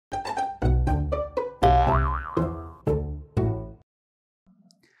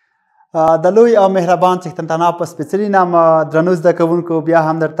د لوی او مهربان څښتن تعالی په سپېڅلي نامه درنو زده کوونکو بیا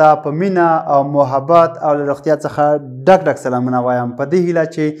هم درته په مینه او محبت او له روغتیا څخه ډک ډک سلامونه وایم په دې هیله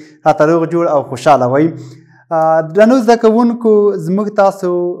چې راته روغ جوړ او خوشحاله وئ. درنو زده کوونکو زموږ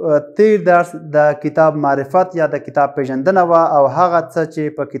تاسو تیر درس د کتاب معرفت یا د کتاب پیژندنه وه او هغه څه چې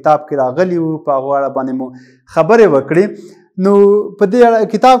په کتاب کې راغلي وو په هغو اړه باندې مو خبرې وکړې. نو په دې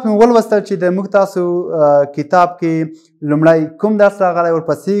کتاب کې مو ولوستل چې د موږ تاسو کتاب کې لومړی کوم درس راغلی،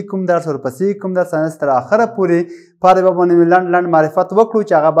 ورپسې کوم درس، ورپسې کوم درس، تر اخره پورې په هغې باندې مې لنډ لنډ معرفت وکړو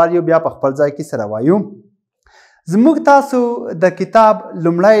چې هغه بار یو بیا په خپل ځای کې سره وایو. زموږ تاسو د کتاب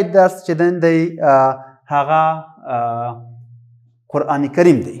لومړی درس چې دی هغه قرآن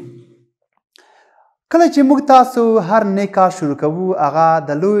کریم دی. کله چې موږ تاسو هر نیک کار شروع کوو هغه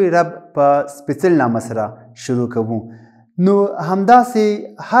د لوی رب په سپېڅلي نامه سره شروع کوو. نو همداسې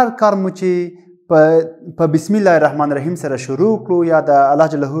هر کار مو چې په بسم الله الرحمن الرحیم سره شروع کړو یا د الله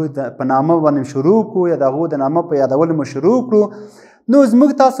جل په نامه باندې شروع کړو یا د هغو د نامه په یادولو مو شروع کړو نو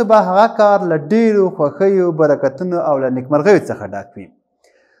زموږ تاسو به هغه کار له ډېرو خوښیو، برکتونو او له نیکمرغیو څخه ډک وي.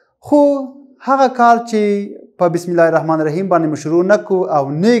 خو هغه کار چې په بسم الله الرحمن الرحیم باندې مو شروع نه کړو او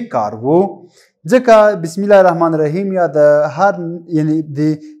نیک کار و، ځکه بسم الله الرحمن الرحیم یا د هر یعنی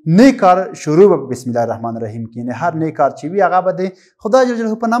د نیک کار شروع به بسم الله الرحمن الرحیم کې، یعنی هر نیک کار چې وي هغه به د خدای جل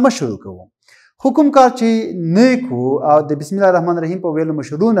جلاله په نامه شروع کوو. خو کوم کار چې نیک و او د بسم الله الرحمن الرحیم په ویلو مو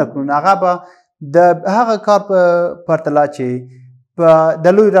شروع نه کړو نو هغه به د هغه کار په پرتله چې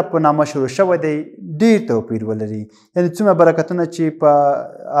د لوی رب په نامه شروع شوی دی ډېر توپیر ولري. یعنی څومره برکتونه چې په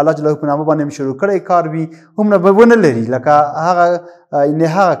الله جل په نامه باندې شروع کړی کار وي هومره به ونه لري لکه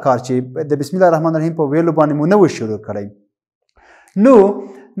هغه کار چې د بسم الله الرحمن الرحیم په ویلو باندې مو نه و شروع کړی. نو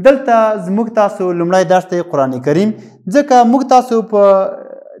دلته زموږ تاسو لومړی درس دی قرآن کریم، ځکه موږ تاسو په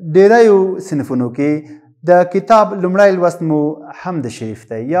ډیریو صنفونو کې د کتاب لومړی لوست مو حمد شریف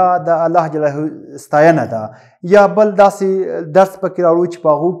دی یا د الله جل ستاینه ده یا بل داسې درس پکې راوړو چې په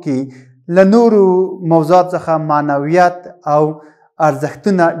هغو کې له نورو موضوعات څخه معنویت او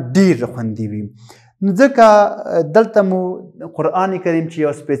ارزښتونه ډېر خوندي وي. نو ځکه دلته مو قرآن کریم چې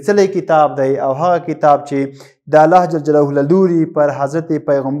یو سپېڅلی کتاب دی او هغه کتاب چې د الله جل جلاله له لوري پر حضرت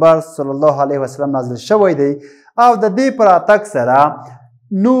پیغمبر صلی الله علیه وسلم نازل شوی دی او د دې په راتګ سره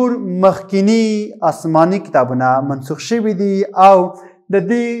نور مخکینی آسماني کتابونه منسوخ شوي دي او د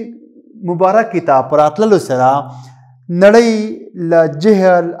دې مبارک کتاب په راتللو سره نړۍ له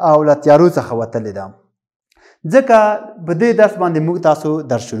جهل او له تیارو څخه وتلې ده. ځکه په دې درس باندې موږ تاسو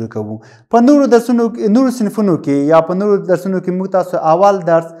درس شروع کوو. په نورو صنفونو کې یا په نورو درسونو کې موږ تاسو اول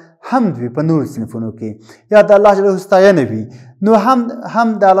درس حمد وي، په نورو صنفونو کې یا د الله جل ستاینه وي. نو هم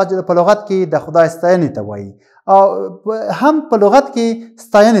د الله جل په لغت کې د خدای ستاینې ته وایي او هم په لغت کې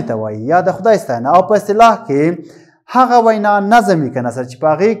ستاینې ته وایي یا د خدای ستاینه، او په اصطلاح کې هغه وینا نظم وي که نثر چې په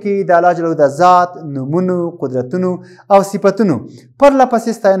هغې کې د الله جل د ذات، نومونو، قدرتونو او صفتونو پرله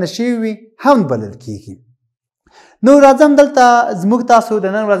پسې ستاینه شوي وي هم بلل کیږي. نو راځم دلته زموږ تاسو د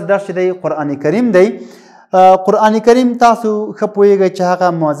نن ورځ درس چې دی قرآن کریم دی. قرآن کریم تاسو ښه پوهیږئ چې هغه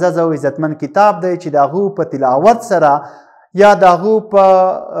معزز او عزتمن کتاب دی چې د هغو په تلاوت سره یا د هغو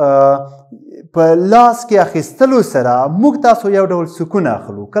په لاس کې اخیستلو سره موږ تاسو یو ډول سکون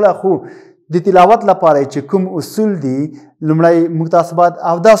اخلو. کله خو د تلاوت لپاره چې کوم اصول دي لومړی موږ تاسو باید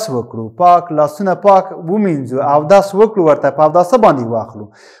اودس وکړو، پاک لاسونه پاک ومینځو، اودس وکړو، ورته په اوداسه باندې واخلو.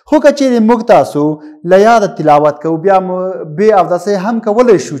 خو که چیرې موږ تاسو له یاده تلاوت کوو بیا مو بې اوداسۍ هم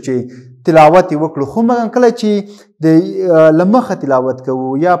کولی شو چې تلاوت یې وکړو، خو مګر کله چې له مخه تلاوت کوو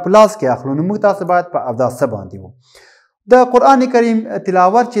یا په لاس کې اخلو نو موږ تاسو باید په اوداسه باندې وو. د قرآن کریم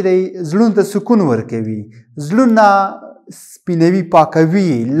تلاوت چې دی زړونو ته سکون ورکوي، زړونه سپینوي، پاکوي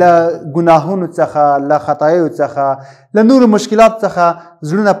له ګناهونو څخه، له خطاییو څخه، له نورو مشکلاتو څخه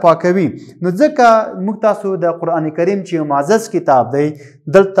زړونه پاکوي. نو ځکه موږ تاسو د قرآن کریم چې یو معزز کتاب دی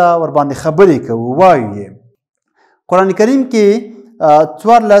دلته ورباندې خبرې کوو، وایو یې. قرآن کریم کې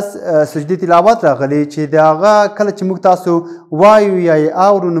 14 سجدې تلاوت راغلی چې د هغه کله چې موږ تاسو وایو یا یې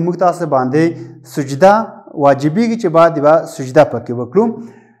اورو نو موږ تاسو باندې سجده واجبېږي چې باید به سجده پکې وکړو.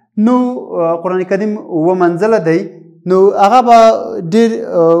 نو قرآن کریم 7 منزله دی نو هغه به ډېر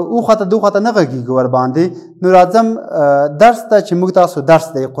اوخواته دوخواته نه غږېږي ورباندې. نو راځم درس ته چې موږ تاسو درس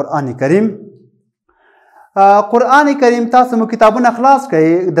دی قرآن کریم. قرآن کریم تاسو مو کتابونه خلاص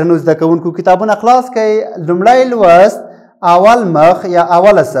کړئ، درنو زده کوونکو کتابونه خلاص کړئ. لومړی لوست اول مخ یا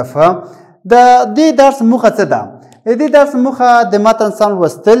اوله صفحه. د دې درس موخه څه ده؟ د دې درس موخه د متن سم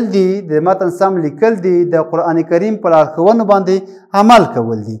لوستل دي، د متن سم لیکل دي، د قرآن کریم په لارښوونو باندې عمل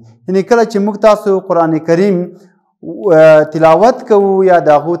کول دي. یعنې کله چې موږ تاسو قرآن کریم تلاوت کوو یا د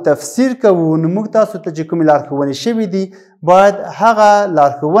هغو تفسیر کوو نو موږ تاسو ته چې کومې لارښوونې شوي دي باید هغه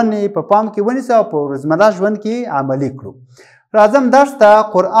لارښوونې په پام کې ونیسو او په روزمره ژوند کې عملي کړو. راځم درس ته.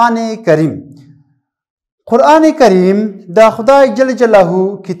 قرآن کریم. قرآن کریم د خدای جل جلاله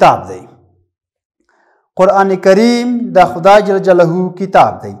کتاب دی. قرآن کریم د خدای جل جلاله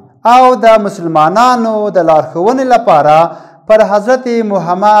کتاب دی او د مسلمانانو د لارښوونې لپاره پر حضرت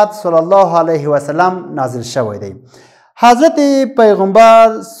محمد صلی الله علیه وسلم نازل شوی دی. حضرت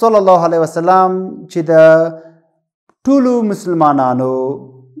پیغمبر صلی الله علیه وسلم چې د ټولو مسلمانانو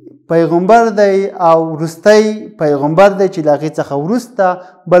پیغمبر دی او وروستی پیغمبر دی چې د هغې څخه وروسته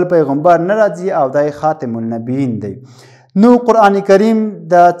بل پیغمبر نه راځي او دی خاتم النبیین دی. نو قرآن کریم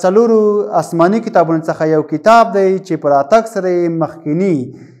د 4 آسماني کتابونو څخه یو کتاب دی چې په راتګ سره مخکینی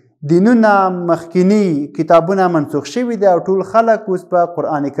دینونه مخکینی کتابونه منسوخ شوي دي او ټول خلک اوس په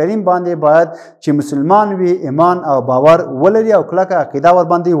قرآن کریم باندې باید چې مسلمان وي ایمان او باور ولري او کلکه عقیده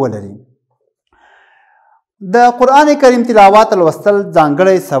ورباندې ولري. د قرآن کریم تلاوت لوستل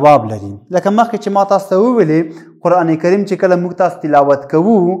ځانګړی ثواب لري. لکه مخکې چې ما تاسو ته وویلې قرآن کریم چې کله موږ تاسو تلاوت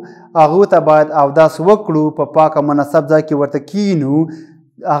کوو هغو ته باید اودس وکړو، په پاک او مناسب ځای کې ورته کینو،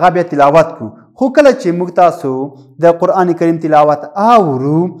 هغه بیا تلاوت کړو. خو کله چې موږ تاسو د قرآن کریم تلاوت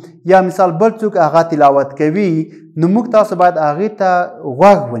اورو یا مثال بل څوک هغه تلاوت کوي نو موږ تاسو باید هغې ته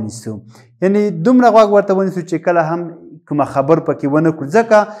غوږ ونیسو، یعنی دومره غوږ ورته ونیسو چې کله هم کومه خبر پکې ونه کړو.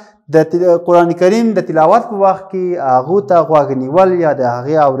 ځکه د قرآن کریم د تلاوت په وخت کې هغو ته غوږ نیول یا د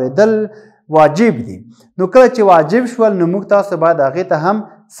هغې اورېدل واجب دي. نو کله چې واجب شول نو موږ تاسو باید هغې ته هم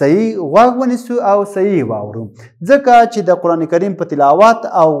صحیح غوږ ونیسو او صحیح واورو، ځکه چې د قرآن کریم په تلاوت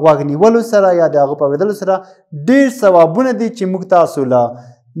او غوږ نیولو سره یا د هغه په اورېدلو سره ډېر ثوابونه دي چې موږ تاسو له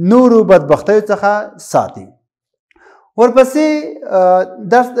نورو بدبختیو څخه ساتي. ورپسې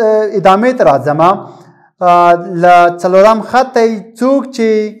درس ادامې ته راځم. له 4م خط څوک چې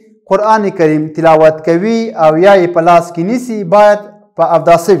قرآن کریم تلاوت کوي او یا یې په لاس کې نیسي باید په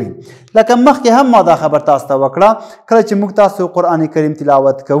اوداسه وي. لکه مخکې هم ما دا خبر تاسو ته وکړه، کله چې موږ تاسو قرآن کریم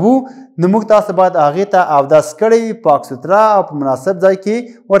تلاوت کوو نو موږ تاسو باید هغې ته اودس کړی پاک سوتره او په مناسب ځای کې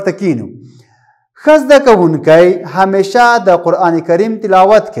ورته کینو. ښه زده کوونکی همیشه د قرآن کریم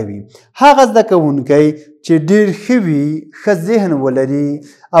تلاوت کوي. هغه زده کوونکی چې ډېر ښه وي، ښه ذهن ولري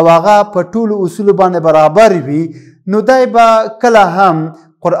او هغه په ټولو اصولو باندې برابر وي نو دی به کله هم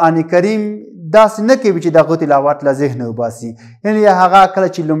قرآن کریم داسې نه کوي چې د هغو تلاوت له ذهنه وباسي. یعنې هغه کله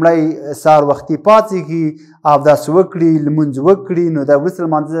چې لومړی سهار وختي پاڅېږي اودس وکړي، لمونځ وکړي نو د وروسته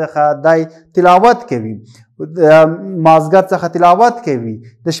لمانځه څخه دی تلاوت کوي، مازدیګر څخه تلاوت کوي،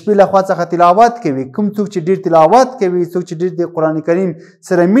 د شپې له خوا څخه تلاوت کوي. کوم څوک چې ډېر تلاوت کوي، څوک چې ډېر د قرآن کریم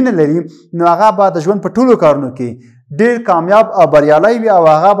سره مینه لري نو هغه به د ژوند په ټولو کارونو کې ډېر کامیاب او بریالی وي او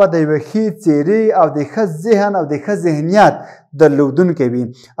هغه به د یوه ښې څېرې او د ښه ذهن او د ښه ذهنیت درلودونکی وي.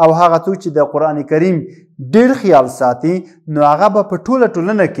 او هغه څوک چې د قرآن کریم ډېر خیال ساتي نو هغه به په ټوله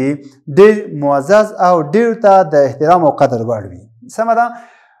ټولنه کې ډېر معزز او ډېرو ته د احترام او قدر وړ وي. سمه ده.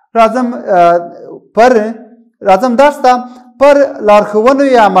 راځم درس ته. پر لارښوونو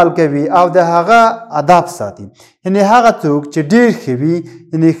یې عمل کوي او د هغه اداب ساتي. یعنې هغه څوک چې ډېر ښه وي،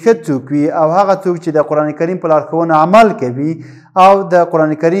 یعنې ښه څوک وي او هغه څوک چې د قرآن کریم په لارښوونو عمل کوي او د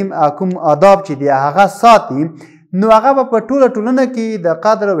قرآن کریم کوم آداب چې دی هغه ساتي نو هغه به په ټوله ټولنه کې د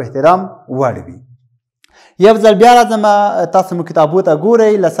قدر او احترام وړ وي. یو ځل بیا راځم، تاسو مو کتابو ته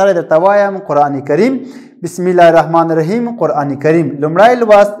ګورئ. له سره درته وایم قرآن کریم. بسم الله الرحمن الرحیم. قرآن کریم لومړی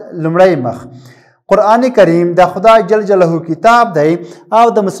لوست، لومړی مخ. قرآن کریم د خدای جل جلاله کتاب دی او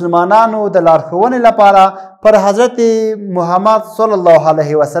د مسلمانانو د لارښوونې لپاره پر حضرت محمد صلی الله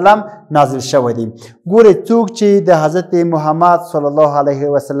علیه وسلم نازل شوی دی. ګورئ څوک چې د حضرت محمد صلی الله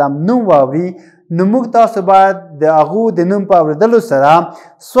علیه وسلم نوم واوري نو موږ تاسو باید د هغو د نوم په اورېدلو سره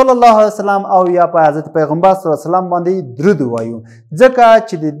صلی الله علیه وسلم او یا په حضرت پیغمبر صلی الله علیه وسلم باندې درود ووایو، ځکه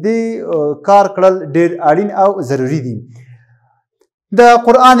چې د دې کار کړل ډېر اړین او ضروري دي. د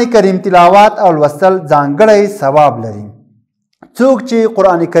قرآن کریم تلاوت او لوستل ځانګړی ثواب لري. څوک چې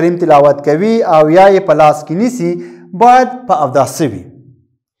قرآن کریم تلاوت کوي او یا یې په لاس کې نیسي باید په اوداسه وي.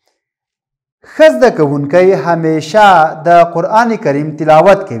 ښه زده کوونکی همیشه د قرآن کریم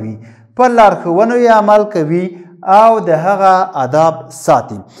تلاوت کوي، پر لارښوونو یې عمل کوي او د هغه آداب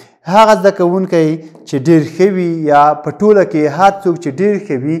ساتي. هغه زده کوونکی چې ډېر ښه وي یا په ټوله کې هر څوک چې ډېر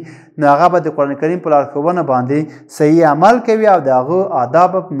ښه وي نو هغه به د قرآن کریم په لارښوونه باندې صحیح عمل کوي او د هغه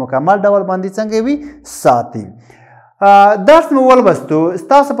آداب په مکمل ډول باندې څنګه وي ساتي. درس مو ولوستو.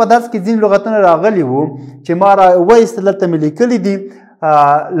 ستاسو په درس کې ځینې لغتونه راغلي وو چې ما راوایستل، دلته مې لیکلي دي.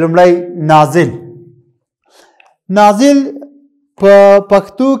 لومړی نازل. نازل په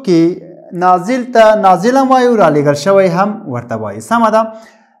پښتو کې نازل ته نازل هم وایو رالیږل شوی هم ورته وایي سمه ده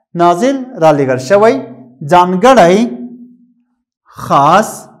نازل رالیږل شوی ځانګړی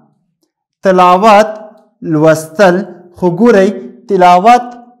خاص تلاوت لوستل خو ګورئ تلاوت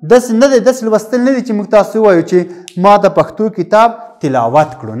داسې نه دی داسې لوستل نه دی چې موږ تاسو ووایو چې ما د پښتو کتاب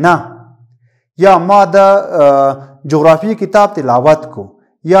تلاوت کړو نه یا ما د جغرافیې کتاب تلاوت کو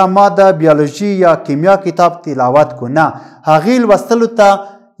یا ما د بیولوژي یا کیمیا کتاب تلاوت کو نه هغې لوستلو ته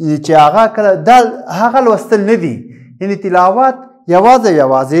چې هغه کله دا هغه لوستل نه دي یعنې تلاوت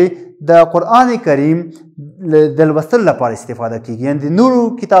یوازې د قرآن کریم د لوستلو لپاره استفاده کیږي یعنې د نورو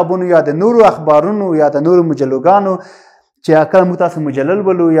کتابونو یا د نورو اخبارونو یا د نورو مجلوګانو چې کله موږ تاسو مجلل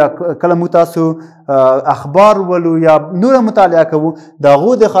ولو یا کله موږ تاسو اخبار ولو یا نوره مطالعه کوو د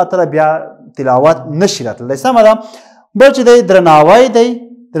هغو د خاطره بیا تلاوت نشي راتللی سمه ده بل چې دی درناوی دی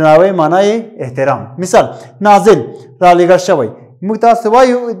درناوی معنا یې احترام مثال نازل رالیږل شوی موږ تاسو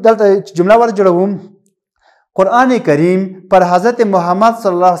وایو دلته جمله ور جوړوو قرآن کریم پر حضرت محمد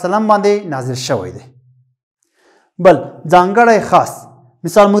صلی الله علیه وسلم باندې نازل شوی دی بل ځانګړی خاص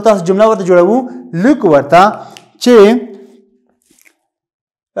مثال موږ تاسو جمله ورته جوړوو لیکو ورته چې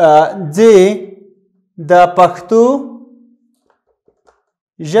زه د پښتو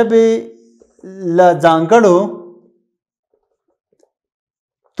ژبې له ځانګړو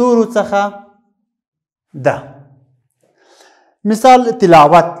تورو څخه ده مثال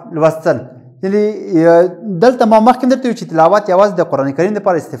تلاوت لوستل یعنې دلته ما مخکې درته ویل چې تلاوت یوازې د قرآن کریم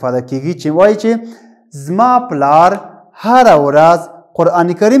لپاره استفاده کیږي چې وایي چې زما پلار هره ورځ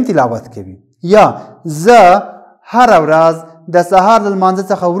قرآن کریم تلاوت کوي یا زه هره ورځ د سهار له لمانځه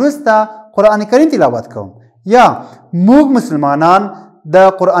څخه وروسته قرآن کریم تلاوت کوم یا موږ مسلمانان د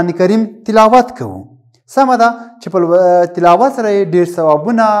قرآن کریم تلاوت کوو سمه ده چې په تلاوت سره ډېر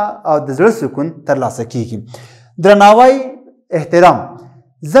ثوابونه او د زړه سکون ترلاسه کیږي درناوی احترام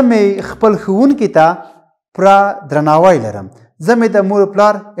زه مې خپل ښوونکي ته پوره درناوی لرم زه مې د مور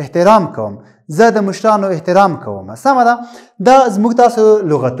پلار احترام کوم زه د مشرانو احترام کوم سمه ده دا زموږ تاسو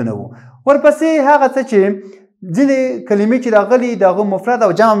لغتونه وو ورپسې هغه څه چې ځینې کلمې چې راغلي د هغو مفرد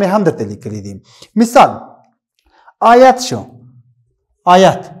او جمع مې هم درته لیکلي دي مثال آیت شو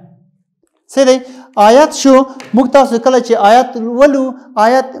آیت څه دی آیت شو موږ تاسو کله چې آیت ولو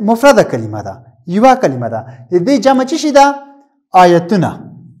آیت مفرده کلمه ده یوه کلمه ده د دې جمع څه شي ده آیتونه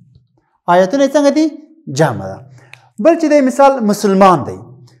آیتونه څنګه دي جمع ده بل چې دی مثال مسلمان دی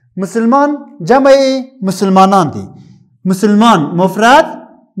مسلمان جمع مسلمانان دي مسلمان مفرد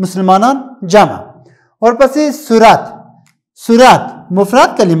مسلمانان جمع ورپسې سورت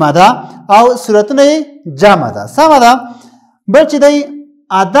مفرد کلمه ده او سورتونه جمع ده سمه ده بل چې دی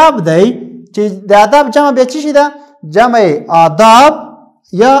ادب دی چې د ادب جمع بیا څه شي ده جمع آداب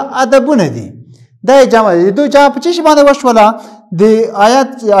یا ادبونه دي دا جمع د دوی جمع په څه شي باندې وشوله د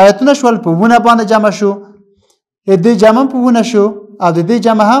آیتونه شول په ونه باندې جمع شو د دې جمع په ونه شو او د دې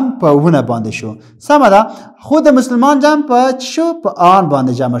جمع هم په ونه باندې شو سمه ده خو د مسلمان جمع په شو په آن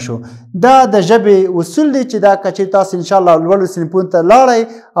باندې جمع شو دا د ژبې اصول دی چې دا که چېرې تاسو انشاءالله لوړو صنفونو ته لاړئ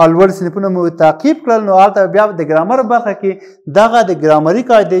او لوړ صنفونه مو تعقیب کړل نو هلته بیا د ګرامر برخه کې دغه د ګرامري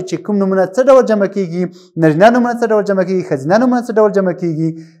قاعدې چې کوم نومونه څه ډول جمع کیږي نرینه نومونه څه ډول جمع کیږي ښځینه نومونه څه ډول جمع کیږي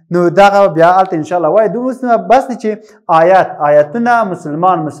نو دغه بیا هلته انشاءالله وایي دومره بس دی چې آیتونه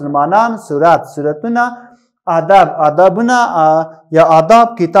مسلمانان سورتونه آدابونه یا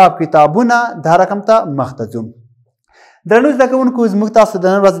آداب کتابونه دا رقم ته مخته ځو درنو زده کوونکو زموږ تاسو د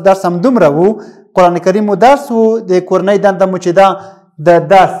نن ورځې درس همدومره و قرآن کریم مو درس و د کورنۍ دنده مو چې ده د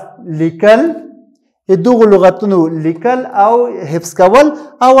درس لیکل دغو لغتونو لیکل او حفظ کول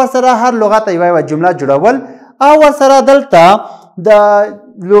او ورسره هر لغت یوه جمله جوړول او ورسره دلته د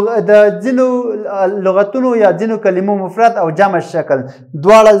ځینو لغتونو یا ځینو کلمو مفرد او جمع شکل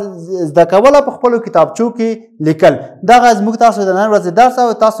دواړه زده کوله په خپلو کتابچو کې لیکل دغه زموږ تاسو د نن ورځې درس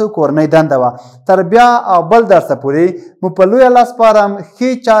او تاسو کورنۍ دنده وه تر بیا او بل درسه پورې مو په لویه لاس سپارم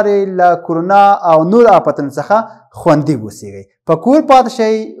ښې چارې له کرونا او نور آفتونو څخه خوندي اوسیږئ په کور پاتې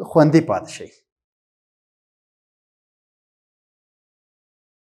شئ خوندي پاتې شئ